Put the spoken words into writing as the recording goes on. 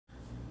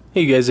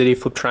Hey guys, Eddie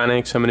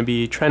Fliptronics. I'm going to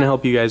be trying to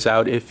help you guys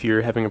out if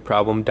you're having a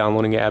problem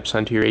downloading apps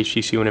onto your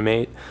HTC One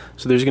M8.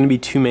 So there's going to be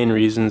two main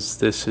reasons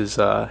this is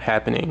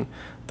happening.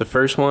 The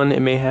first one it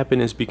may happen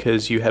is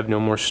because you have no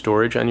more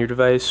storage on your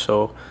device.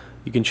 So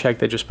you can check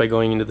that just by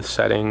going into the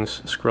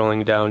settings,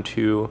 scrolling down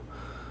to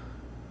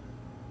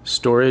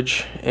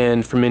storage,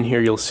 and from in here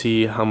you'll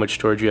see how much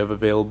storage you have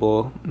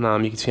available. You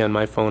can see on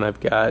my phone I've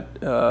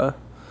got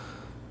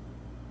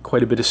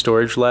quite a bit of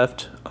storage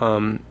left,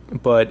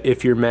 but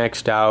if you're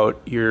maxed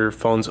out, your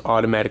phone's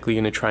automatically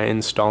going to try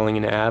installing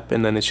an app,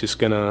 and then it's just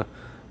going to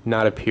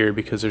not appear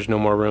because there's no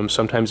more room.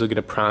 Sometimes you'll get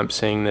a prompt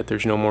saying that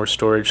there's no more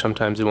storage.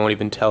 Sometimes it won't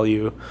even tell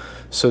you.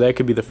 So that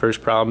could be the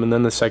first problem. And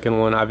then the second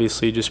one,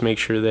 obviously, just make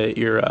sure that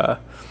you're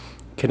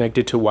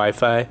connected to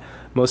Wi-Fi.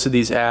 Most of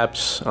these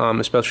apps,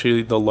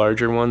 especially the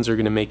larger ones, are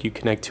going to make you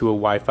connect to a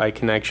Wi-Fi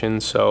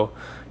connection, so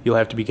you'll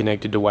have to be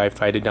connected to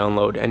Wi-Fi to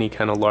download any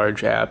kind of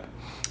large app.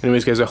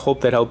 Anyways guys, I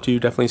hope that helped you.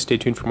 Definitely stay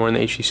tuned for more on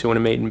the HTC One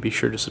M8 and be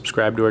sure to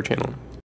subscribe to our channel.